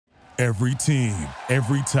Every team,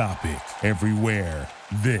 every topic, everywhere.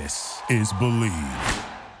 This is Believe.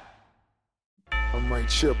 I'm Mike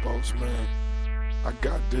Chipos, man. I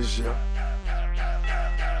got this, yeah.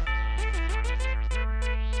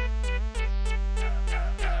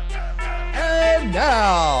 And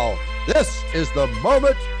now, this is the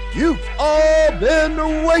moment you've all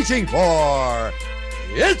been waiting for.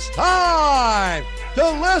 It's time to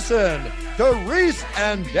listen to Reese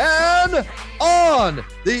and Dan on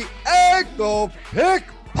the Ankle Pick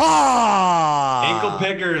Pod. Ankle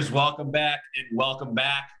Pickers, welcome back, and welcome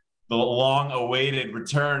back. The long-awaited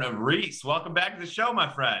return of Reese. Welcome back to the show, my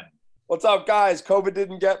friend. What's up, guys? COVID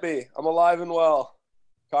didn't get me. I'm alive and well.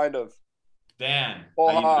 Kind of. Dan,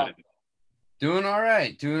 Oh, how you doing?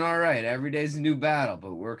 Doing all right. Every day's a new battle,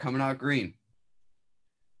 but we're coming out green.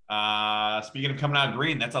 Speaking of coming out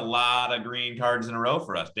green, that's a lot of green cards in a row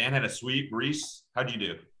for us. Dan had a sweep. Reese, how'd you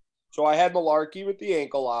do? So I had Malarkey with the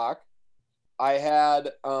ankle lock. I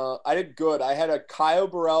did good. I had a Kyle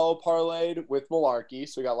Burrell parlayed with Malarkey,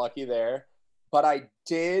 so we got lucky there. But I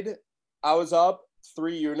was up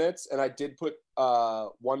 3 units, and I did put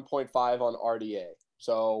 1.5 on RDA.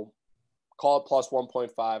 So call it plus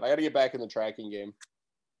 1.5. I got to get back in the tracking game.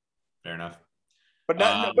 Fair enough. But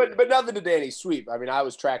nothing to Danny's sweep. I mean, I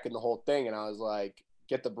was tracking the whole thing, and I was like,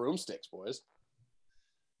 get the broomsticks, boys.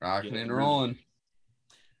 Rocking and rolling.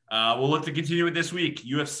 We'll look to continue with this week.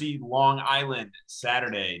 UFC Long Island,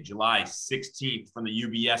 Saturday, July 16th from the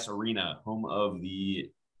UBS Arena, home of the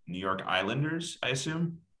New York Islanders, I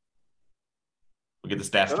assume. We'll get the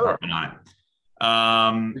stats department on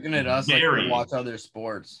it. Looking at us like we watch other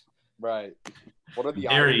sports. Right. What are the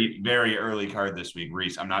very, very early card this week,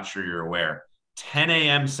 Reese. I'm not sure you're aware. 10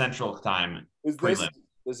 a.m. Central Time. Is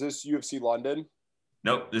this UFC London?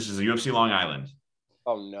 Nope, this is a UFC Long Island.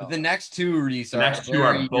 Oh, no. But the next two, Reese, are both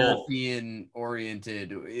European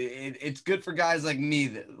oriented. It's good for guys like me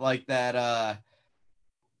that like that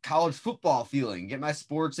college football feeling. Get my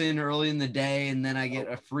sports in early in the day, and then I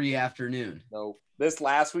get a free afternoon. No. This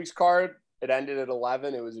last week's card, it ended at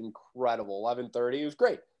 11. It was incredible. 11:30. It was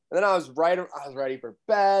great. And then I was ready for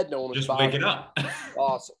bed. No one was just waking up.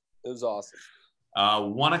 Awesome. It was awesome.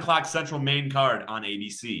 1 o'clock Central main card on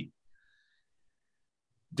ABC.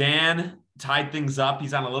 Dan tied things up.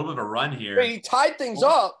 He's on a little bit of a run here. Wait, he tied things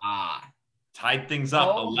up? Tied things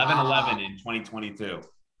up 11-11 in 2022. I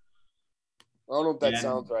don't know if that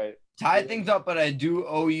sounds right. Tied things up, but I do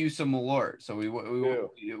owe you some alert. So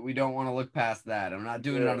we don't want to look past that. I'm not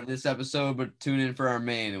doing it on this episode, but tune in for our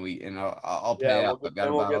main, and I'll pay up. I've got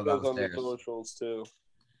a bottle downstairs. On the socials too.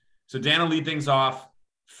 So Dan will lead things off.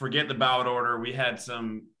 Forget the ballot order. We had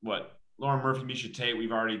some Lauren Murphy, Misha Tate.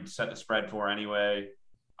 We've already set the spread for anyway.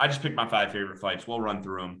 I just picked my 5 favorite fights. We'll run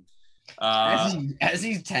through them. As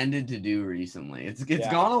he's tended to do recently. It's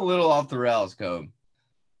gone a little off the rails, Cobe.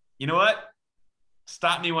 You know what?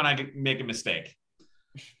 Stop me when I make a mistake.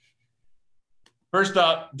 First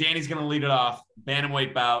up, Danny's going to lead it off.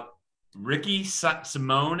 Bantamweight bout. Ricky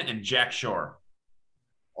Simone and Jack Shore.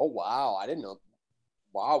 Oh, wow. I didn't know.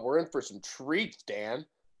 Wow, we're in for some treats, Dan.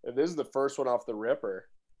 This is the first one off the ripper.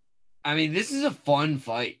 I mean, this is a fun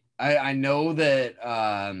fight. I know that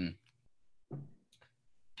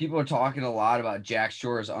people are talking a lot about Jack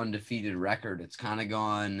Shore's undefeated record. It's kind of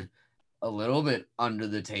gone a little bit under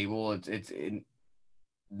the table. It's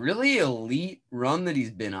really elite run that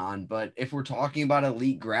he's been on. But if we're talking about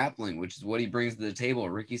elite grappling, which is what he brings to the table,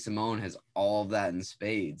 Ricky Simone has all of that in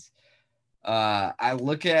spades. I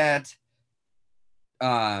look at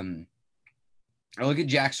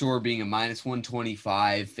Jack Shore being a minus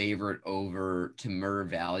 125 favorite over Timur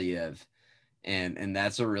Valiev. And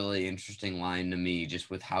that's a really interesting line to me, just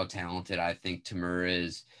with how talented I think Timur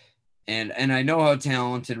is. And I know how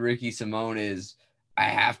talented Ricky Simone is. I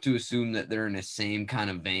have to assume that they're in the same kind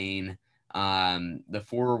of vein. The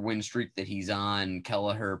 4-win streak that he's on,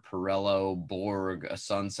 Kelleher, Perello, Borg,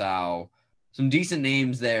 Asuncao, some decent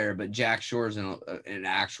names there, but Jack Shore's an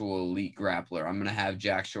actual elite grappler. I'm going to have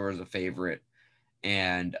Jack Shore as a favorite.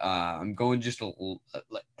 And I'm going just a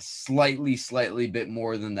slightly bit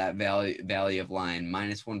more than that Valley of line,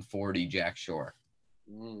 minus 140 Jack Shore.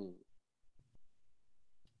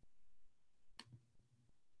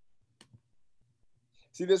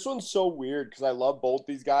 See, this one's so weird because I love both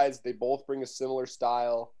these guys. They both bring a similar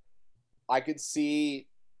style. I could see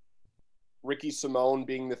Ricky Simone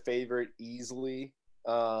being the favorite easily.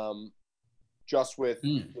 Just with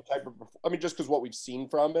the type of, just because what we've seen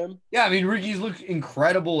from him. Yeah, I mean, Ricky's looked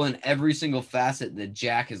incredible in every single facet that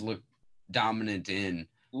Jack has looked dominant in.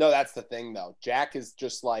 No, that's the thing, though. Jack is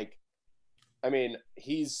just like,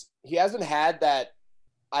 he hasn't had that.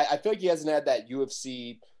 I feel like he hasn't had that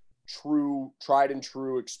UFC tried and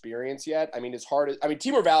true experience yet. I mean,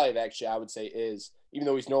 Timur Valiev actually, I would say is, even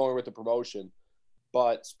though he's no longer with the promotion,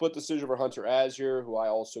 but split decision for Hunter Azure, who I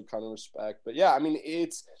also kind of respect. But yeah, I mean,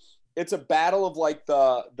 it's a battle of like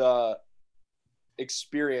the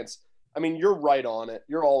experience. I mean, you're right on it.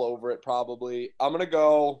 You're all over it probably. I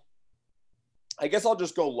guess I'll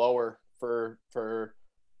just go lower for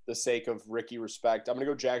the sake of Ricky respect. I'm going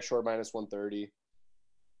to go Jack Shore minus 130.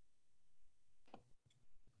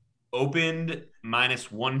 Opened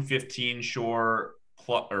minus 115 Shore,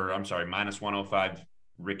 minus 105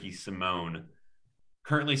 Ricky Simone.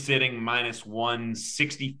 Currently sitting minus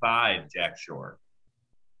 165 Jack Shore.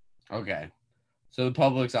 Okay. So the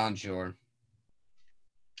public's on Shore.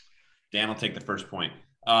 Dan will take the first point.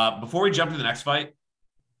 Before we jump to the next fight,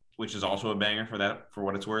 which is also a banger for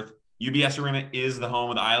what it's worth, UBS Arena is the home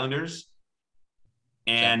of the Islanders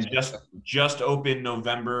and just opened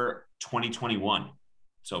November 2021.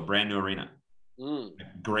 So brand new arena.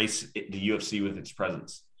 Grace the UFC with its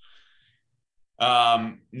presence.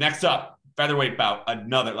 Next up, featherweight bout,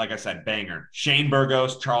 another, like I said, banger. Shane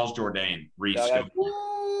Burgos, Charles Jourdain. Reese.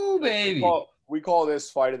 Woo, baby. We call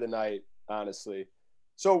this fight of the night, honestly.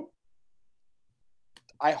 So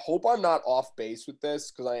I hope I'm not off base with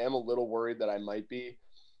this because I am a little worried that I might be.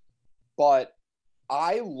 But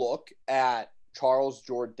I look at Charles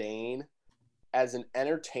Jourdain as an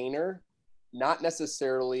entertainer, not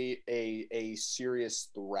necessarily a serious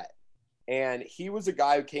threat. And he was a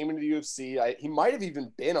guy who came into the UFC. He might have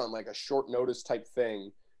even been on like a short notice type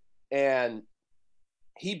thing. And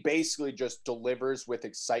he basically just delivers with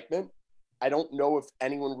excitement. I don't know if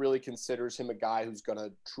anyone really considers him a guy who's going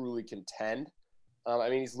to truly contend.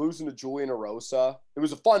 I mean, he's losing to Julian Erosa. It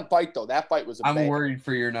was a fun fight, though. That fight was I'm worried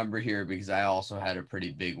for your number here because I also had a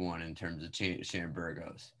pretty big one in terms of Shane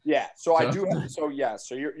Burgos. Yeah, so I do have – so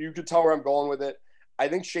you could tell where I'm going with it. I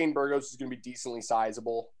think Shane Burgos is going to be decently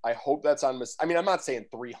sizable. I hope that's on – I mean, I'm not saying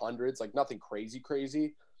 300s, like nothing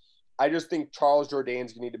crazy. I just think Charles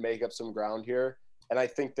Jourdain's going to need to make up some ground here. And I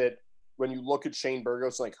think that when you look at Shane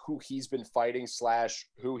Burgos, like who he's been fighting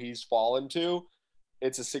 / who he's fallen to,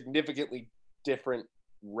 it's a significantly different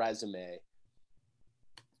resume.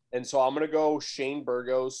 And so I'm going to go Shane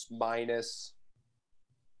Burgos minus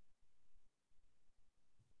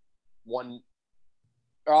one.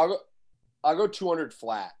 I'll go 200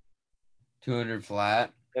 flat. 200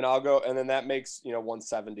 flat. And then that makes,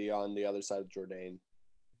 170 on the other side of Jourdain.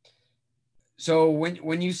 So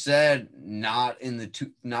when you said not in the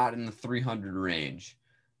 300 range,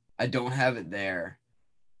 I don't have it there.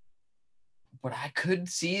 But I could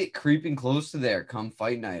see it creeping close to there come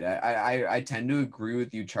fight night. I tend to agree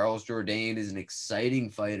with you. Charles Jourdain is an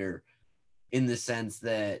exciting fighter in the sense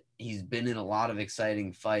that he's been in a lot of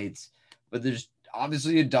exciting fights, but there's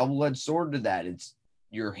obviously a double-edged sword to that. It's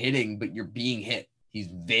you're hitting, but you're being hit. He's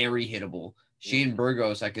very hittable. Shane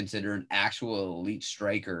Burgos, I consider an actual elite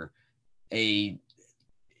striker. If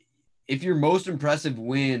your most impressive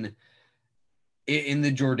win in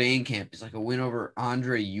the Jourdain camp is like a win over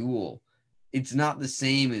Andre Ewell, it's not the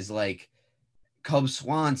same as like Cub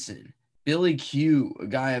Swanson, Billy Q, a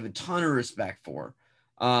guy I have a ton of respect for.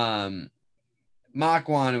 Makwan,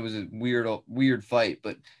 it was a weird fight,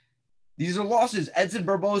 but these are losses. Edson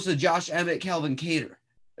Barbosa, Josh Emmett, Calvin Kattar.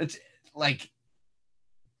 It's like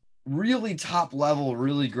really top level,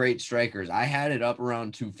 really great strikers. I had it up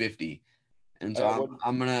around 250. And so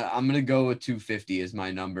I'm gonna go with 250 as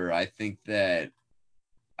my number. I think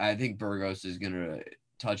Burgos is gonna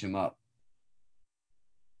touch him up.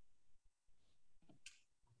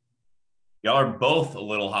 Y'all are both a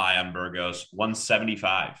little high on Burgos,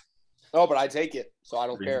 175. Oh, but I take it, so I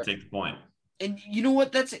don't care. Take the point. And you know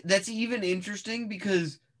what? That's even interesting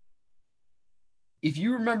because if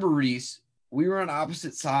you remember, Reese, we were on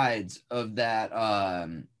opposite sides of that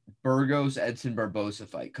Burgos Edson Barbosa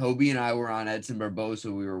fight. Kobe and I were on Edson Barbosa.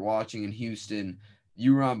 We were watching in Houston.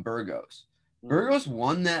 You were on Burgos. Burgos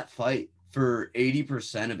won that fight for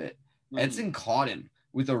 80% of it. Edson caught him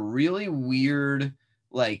with a really weird,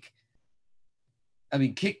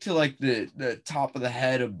 kick to like the top of the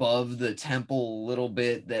head above the temple a little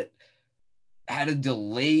bit that had a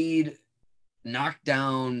delayed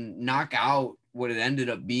knockout what it ended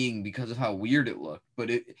up being because of how weird it looked. But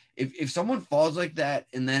if someone falls like that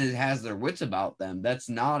and then it has their wits about them, that's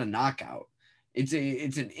not a knockout. It's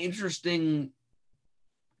an interesting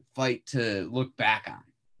fight to look back on.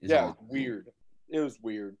 Yeah, it was weird. It was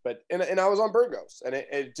weird. But and I was on Burgos and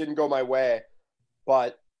it didn't go my way.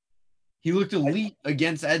 But he looked elite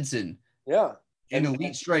against Edson. Yeah. An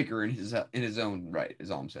elite striker in his own right,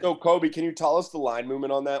 is all I'm saying. So, Kobe, can you tell us the line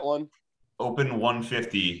movement on that one? Open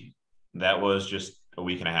 150. That was just a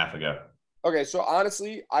week and a half ago. Okay, so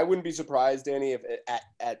honestly, I wouldn't be surprised, Danny, if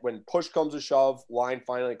at when push comes to shove, line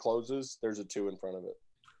finally closes, there's a 2 in front of it.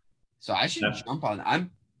 So I should jump on. I'm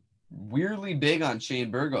weirdly big on Shane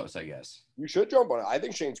Burgos, I guess. You should jump on it. I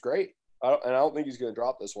think Shane's great. I don't think he's going to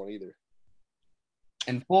drop this one either.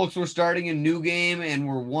 And folks, we're starting a new game, and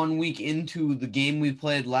we're 1 week into the game we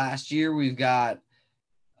played last year. We've got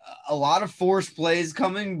a lot of forced plays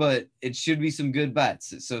coming, but it should be some good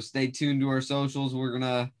bets. So stay tuned to our socials. We're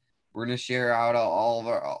gonna share out all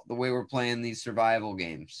of the way we're playing these survival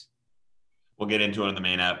games. We'll get into it in the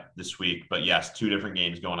main app this week, but yes, 2 different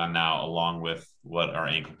games going on now, along with what our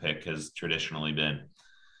ankle pick has traditionally been.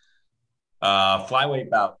 Flyweight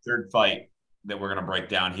bout, third fight that we're going to break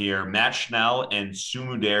down here. Matt Schnell and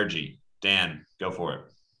Sumudaerji. Dan, go for it.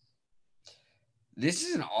 This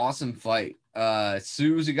is an awesome fight.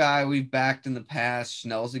 Su's a guy we've backed in the past.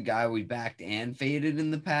 Schnell's a guy we backed and faded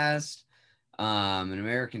in the past. An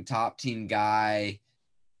American top team guy.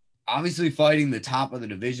 Obviously fighting the top of the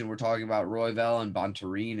division. We're talking about Royval and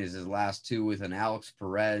Bontorin is his last 2 with an Alex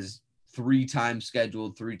Perez 3-time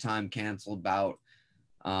scheduled, 3-time canceled bout.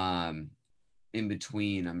 In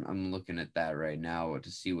between, I'm looking at that right now to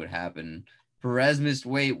see what happened. Perez missed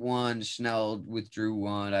weight 1, Schnell withdrew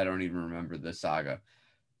 1. I don't even remember the saga.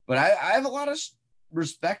 But I have a lot of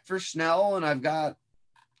respect for Schnell, and I've got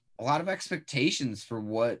a lot of expectations for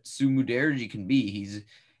what Sumudaerji can be. He's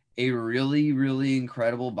a really, really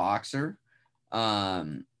incredible boxer.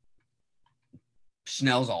 Schnell's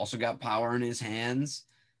also got power in his hands.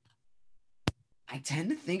 I tend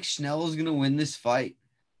to think Schnell is going to win this fight.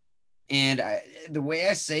 And the way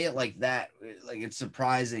I say it like that, like it's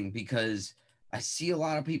surprising because I see a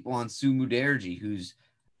lot of people on Sumudaerji who's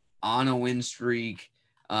on a win streak,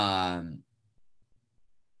 tends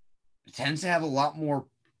to have a lot more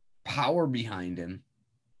power behind him.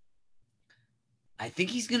 I think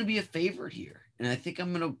he's going to be a favorite here. And I think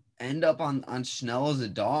I'm going to end up on Schnell as a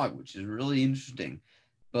dog, which is really interesting.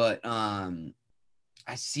 But I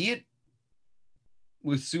see it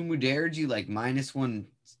with Sumudaerji like minus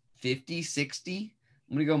 150, 60.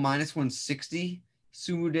 I'm going to go minus 160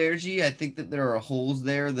 Sumudaerji. I think that there are holes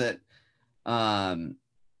there that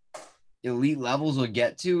elite levels will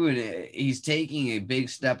get to, and he's taking a big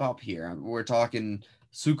step up here. We're talking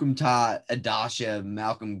Sukumtat, Adasha,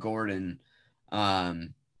 Malcolm Gordon.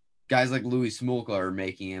 Guys like Louis Smolka are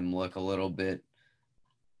making him look a little bit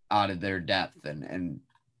out of their depth, and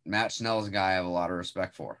Matt Schnell's a guy I have a lot of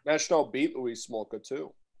respect for. Matt Schnell beat Louis Smolka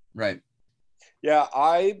too. Right. Yeah,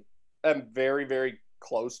 I am very, very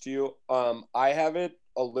close to you. I have it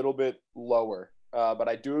a little bit lower, but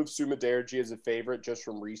I do have Sumudaerji as a favorite just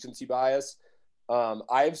from recency bias.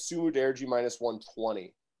 I have Sumudaerji minus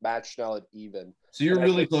 120, Matt Schnell at even. So you're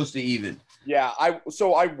really close to even. Yeah, I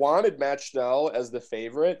wanted Matt Schnell as the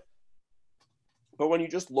favorite, but when you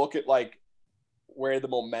just look at like where the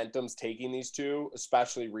momentum's taking these two,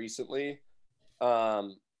 especially recently, but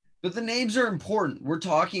the names are important. We're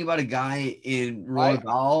talking about a guy in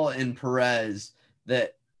Royval and Perez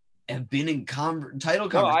that have been in title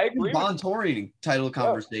conversations. Bontorin title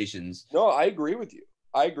conversations. No, I agree with you.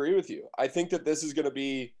 I think that this is going to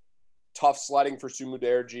be tough sledding for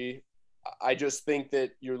Sumudaerji. I just think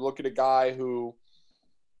that you're looking at a guy who,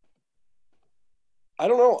 I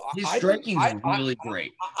don't know. His striking is really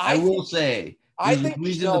great. I will say. I think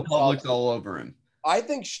the public's all over him. I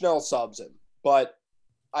think Schnell subs him, but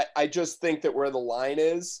I just think that where the line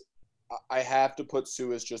is, I have to put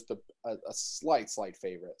Sue as just a slight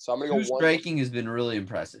favorite. So I'm going to go. Striking has been really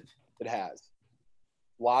impressive. It has.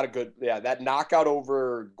 A lot of good. Yeah, that knockout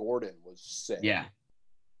over Gordon was sick. Yeah.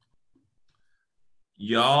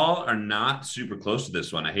 Y'all are not super close to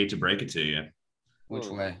this one. I hate to break it to you. Which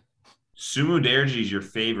way? Sumudaerji is your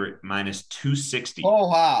favorite, minus 260.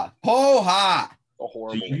 Ho-ha. A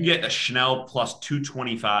horrible. So you can get a Schnell plus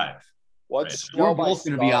 225. What's We're both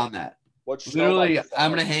going to be on that. Literally,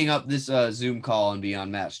 I'm going to hang up this Zoom call and be on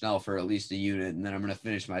Matt Schnell for at least a unit, and then I'm going to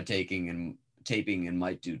finish my taping and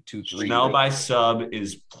might do 2-3. Schnell by sub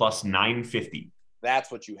is plus 950. That's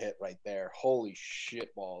what you hit right there. Holy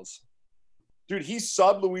shit balls. Dude, he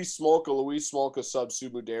subbed Louis Smolka. Louis Smolka sub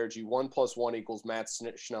Sumudaerji. 1 + 1 = Matt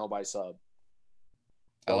Schnell by sub.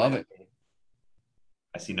 I love it.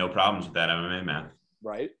 I see no problems with that MMA math.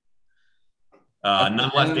 Right?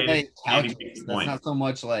 Nonetheless, Danny that's not so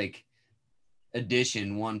much like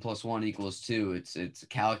addition. 1 + 1 = 2. It's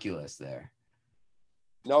calculus there.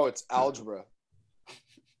 No, it's algebra.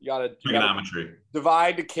 You gotta trigonometry.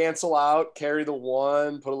 Divide to cancel out, carry the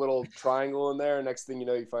 1, put a little triangle in there. Next thing you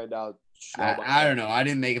know, you find out. I don't know. I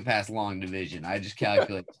didn't make it past long division. I just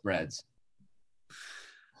calculate spreads.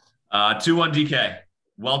 2-1 DK.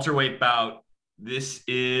 Welterweight bout. This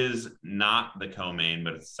is not the co-main,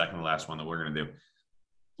 but it's the second to last one that we're going to do.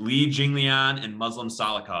 Li Jingliang and Muslim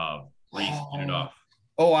Salikov. Reese, get it off.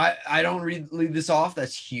 Oh, I don't leave this off.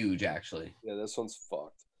 That's huge, actually. Yeah, this one's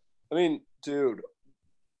fucked. I mean, dude.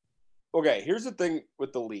 Okay, here's the thing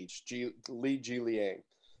with the Li Jingliang.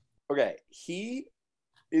 Okay, he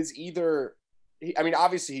is either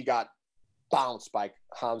obviously he got bounced by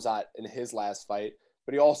Khamzat in his last fight,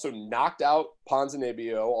 but he also knocked out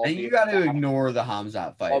Ponzinibbio. And you got to ignore the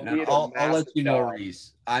Khamzat fight. Now, I'll let you know, dog.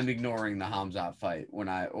 Reese. I'm ignoring the Khamzat fight when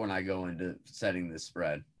I go into setting this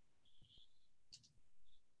spread.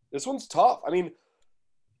 This one's tough. I mean,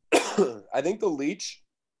 I think the Leech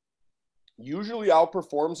usually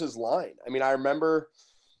outperforms his line. I mean, I remember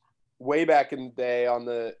way back in the day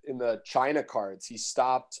in the China cards, he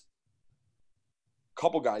stopped a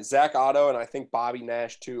couple guys, Zach Otto and I think Bobby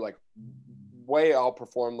Nash too, like way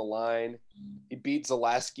outperformed the line. He beat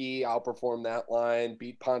Zaleski, outperformed that line,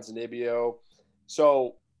 beat Ponzinibbio.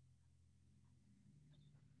 So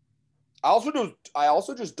I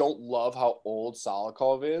also just don't love how old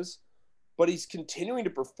Salikov is, but he's continuing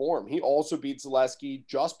to perform. He also beat Zaleski,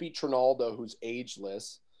 just beat Trinaldo, who's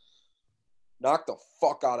ageless. Knocked the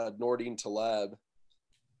fuck out of Nordine Taleb.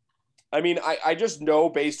 I mean, I just know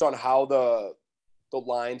based on how the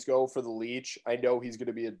lines go for the Leech, I know he's going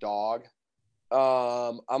to be a dog.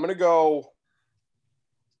 I'm going to go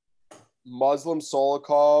Muslim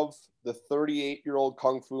Salikov, the 38-year-old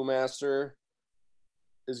Kung Fu master,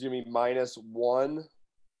 is going to be minus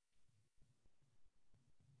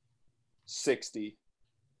 160.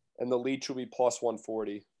 And the Leech will be plus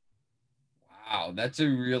 140. Wow, that's a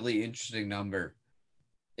really interesting number.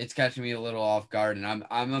 It's catching me a little off guard, and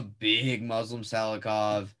I'm a big Muslim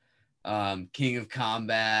Salikov, king of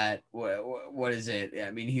combat. What is it?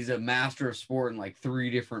 I mean, he's a master of sport in like 3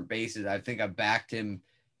 different bases. I think I backed him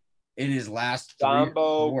in his last 3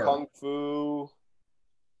 Sambo, Kung Fu.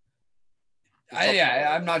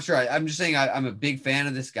 I'm not sure. I'm just saying I'm a big fan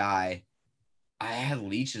of this guy. I had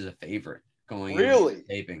Leech as a favorite going into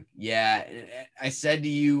taping. Yeah, I said to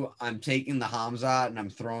you, I'm taking the Khamzat and I'm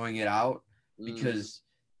throwing it out because,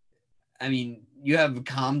 I mean, you have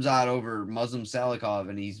Khamzat over Muslim Salikov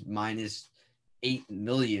and he's minus 8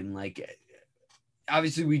 million. Like,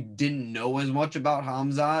 obviously, we didn't know as much about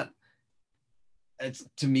Khamzat.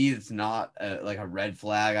 To me, it's not like a red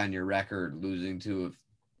flag on your record losing to a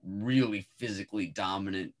really physically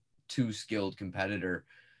dominant, too skilled competitor.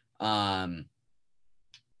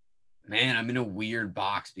 Man, I'm in a weird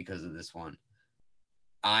box because of this one.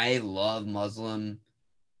 I love Muslim.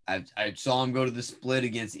 I saw him go to the split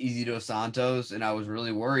against Izzy Dos Santos, and I was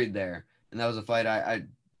really worried there. And that was a fight I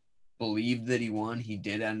believed that he won. He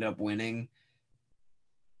did end up winning.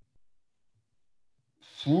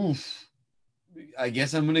 Oof. I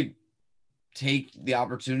guess I'm going to take the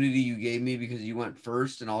opportunity you gave me because you went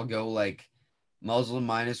first, and I'll go like Muslim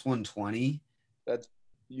minus 120. That's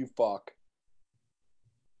you fuck.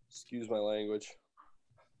 Excuse my language.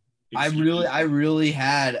 I really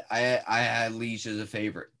had Leash as a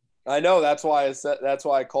favorite. I know, that's why I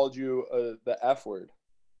called you the F word.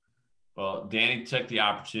 Well, Danny took the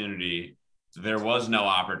opportunity. There was no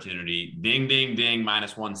opportunity. Ding, ding, ding,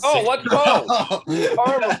 minus 160. Oh, let's go.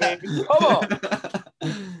 Karma, baby. Come on.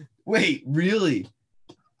 Wait, really?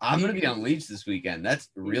 I'm going to be on Leach this weekend. That's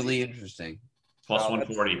really interesting. Plus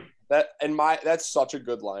 140. That's such a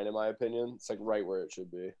good line, in my opinion. It's like right where it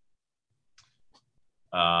should be.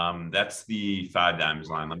 That's the 5 dimes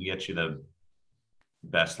line. Let me get you the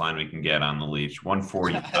best line we can get on the Leach.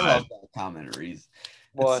 145. I love that comment, Reese.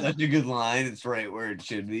 It's such a good line. It's right where it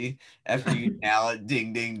should be. After you nail it,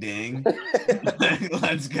 ding, ding, ding.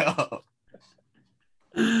 Let's go.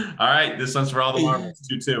 All right. This one's for all the marbles.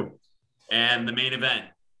 2-2. And the main event,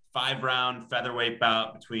 5-round featherweight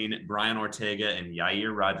bout between Brian Ortega and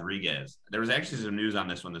Yair Rodriguez. There was actually some news on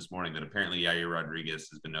this one this morning that apparently Yair Rodriguez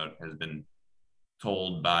has been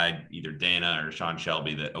told by either Dana or Sean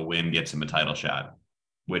Shelby that a win gets him a title shot,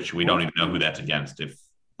 which we don't even know who that's against if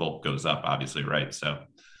Volk goes up, obviously, right? So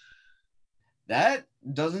that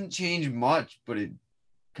doesn't change much, but it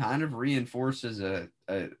kind of reinforces a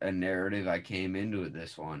narrative I came into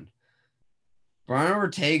this one. Brian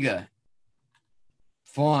Ortega,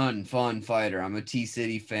 fun fighter. I'm a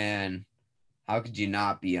T-City fan. How could you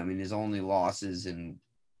not be? I mean, his only losses in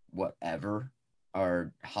whatever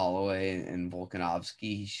are Holloway and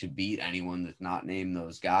Volkanovski. He should beat anyone that's not named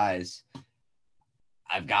those guys.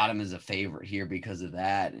 I've got him as a favorite here because of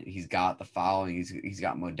that. He's got the following. He's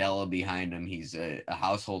got Modelo behind him. He's a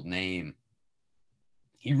household name.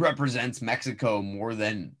 He represents Mexico more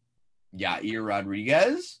than Yair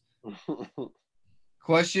Rodriguez.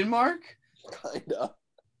 Question mark? Kinda.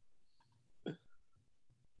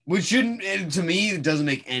 Which shouldn't, to me, it doesn't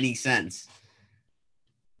make any sense.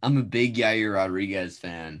 I'm a big Yair Rodriguez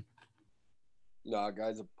fan. Nah,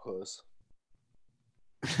 guy's a puss.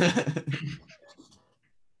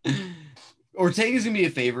 Ortega's gonna be a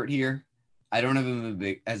favorite here. I don't have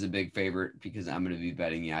him as a big favorite because I'm gonna be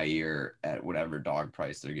betting Yair at whatever dog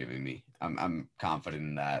price they're giving me. I'm confident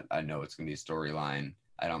in that. I know it's gonna be a storyline.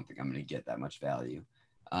 I don't think I'm gonna get that much value.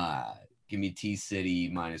 Give me T City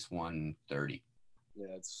minus 130. Yeah,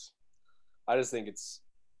 I just think it's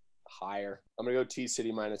higher. I'm gonna go T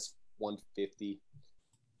City minus 150.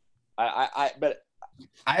 But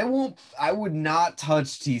I would not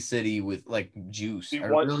touch T City with like juice. I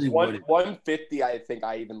really wouldn't. 150. I think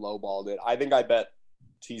I even lowballed it. I think I bet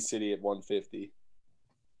T City at 150.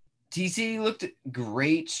 T City looked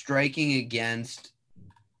great striking against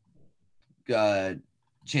Chan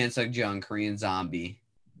Suk-jung, Korean Zombie.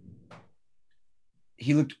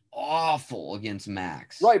 He looked awful against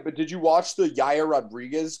Max. Right, but did you watch the Yair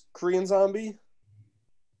Rodriguez Korean Zombie?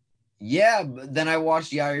 Yeah, but then I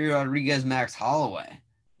watched Yair Rodriguez Max Holloway.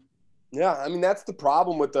 Yeah, I mean, that's the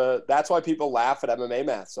problem with that's why people laugh at MMA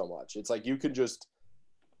math so much. It's like you can just.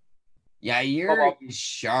 Yair is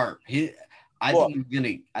sharp. I think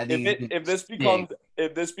if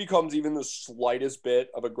this becomes even the slightest bit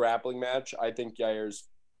of a grappling match, I think Yair's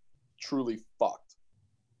truly fucked.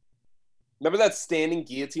 Remember that standing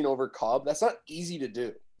guillotine over Cub? That's not easy to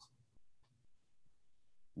do.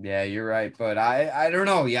 Yeah, you're right, but I don't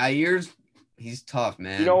know. He's tough,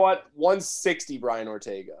 man. You know what? 160 Brian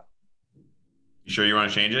Ortega. You sure you want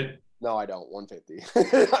to change it? No, I don't.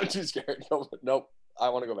 150. I'm too scared. Nope. I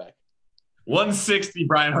want to go back. 160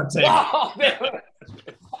 Brian Ortega. Oh, man.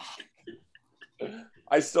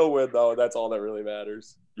 I still win, though. That's all that really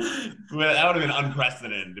matters. Well, that would have been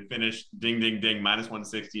unprecedented to finish ding, ding, ding, minus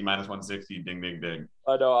 160, minus 160, ding, ding, ding.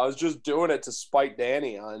 I know. I was just doing it to spite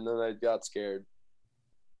Danny, and then I got scared.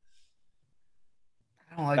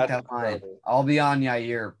 I don't like that line. I'll be on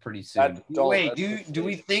Yair pretty soon. Do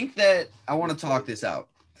we think that – I want to talk this out.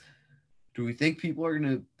 Do we think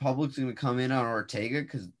public's going to come in on Ortega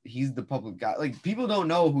because he's the public guy? Like, people don't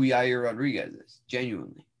know who Yair Rodriguez is,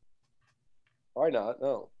 genuinely. Why not?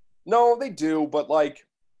 No. No, they do, but, like,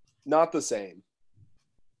 not the same.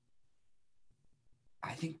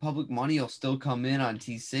 I think public money will still come in on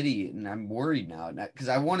T-City, and I'm worried now because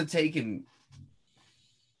I want to take him.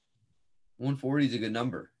 140 is a good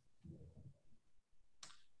number.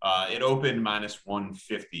 It opened minus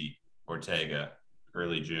 150 Ortega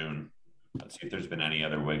early June. Let's see if there's been any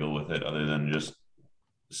other wiggle with it other than just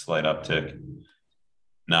a slight uptick.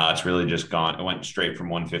 No, it's really just gone. It went straight from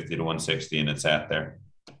 150 to 160 and it's sat there.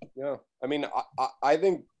 Yeah. I mean, I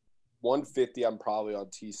think 150 I'm probably on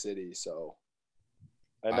T-City, so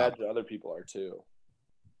I imagine other people are too.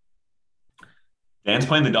 Dan's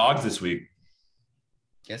playing the dogs this week.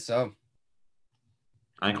 Guess so.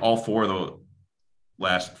 I think all four of the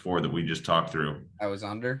last four that we just talked through. I was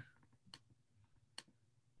under.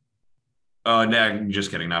 Oh, no,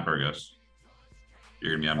 just kidding. Not Burgos.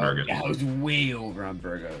 You're gonna be on Burgos. Yeah, I was way over on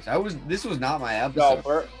Burgos. This was not my episode.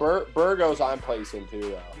 No, Burgos I'm placing too,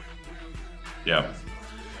 though. Yeah.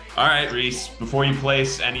 All right, Reese. Before you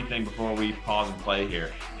place anything, before we pause and play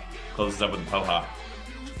here, close us up with the Poha.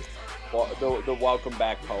 Well, the welcome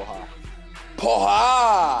back Poha.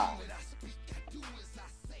 Poha!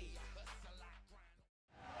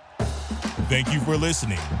 Thank you for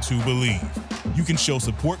listening to Believe. You can show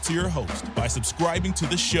support to your host by subscribing to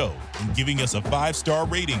the show and giving us a 5-star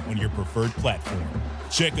rating on your preferred platform.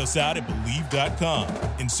 Check us out at Believe.com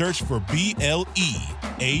and search for BLEAV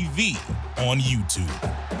on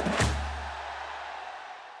YouTube.